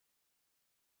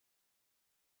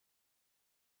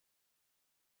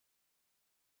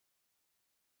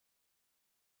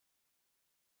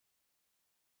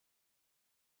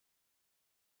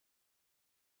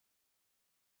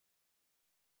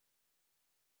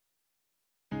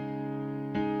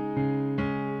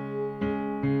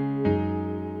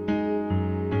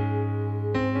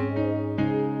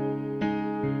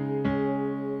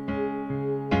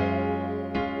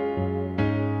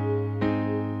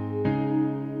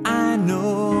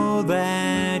know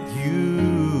that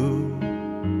you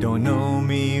don't know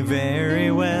me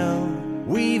very well.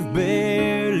 We've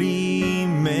barely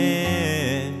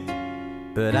met,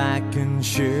 but I can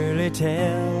surely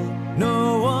tell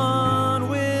no one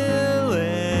will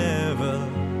ever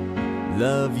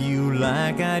love you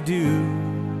like I do.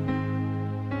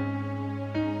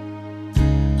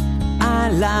 I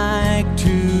like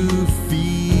to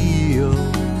feel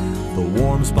the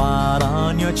warm spot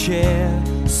on your chair.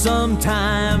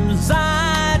 Sometimes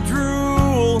I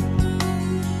drool,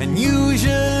 and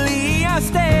usually I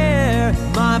stare.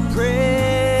 My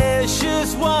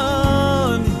precious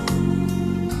one,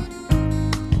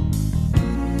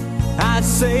 I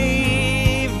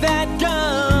saved that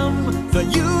gum that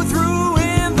you threw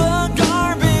in the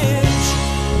garbage.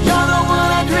 You're the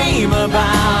one I dream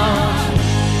about,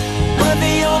 but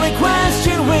the only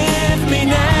question with me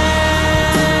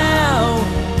now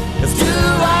is, do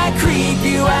I creep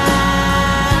you out?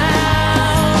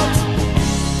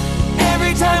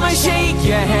 Every time I shake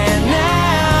your hand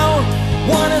now,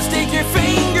 wanna stick your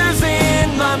fingers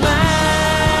in my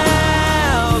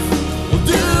mouth. Well,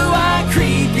 do I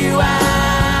creep you out?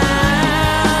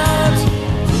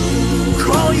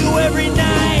 Call you every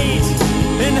night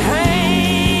and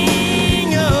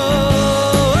hang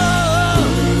up.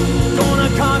 Gonna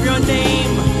carve your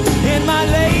name in my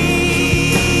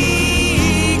leg,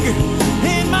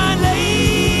 in my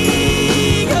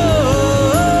leg.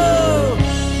 Oh,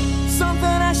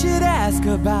 something I should ask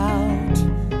about.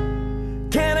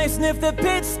 Can I sniff the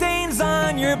pit stains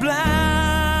on your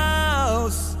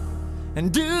blouse?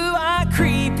 And do I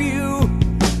creep you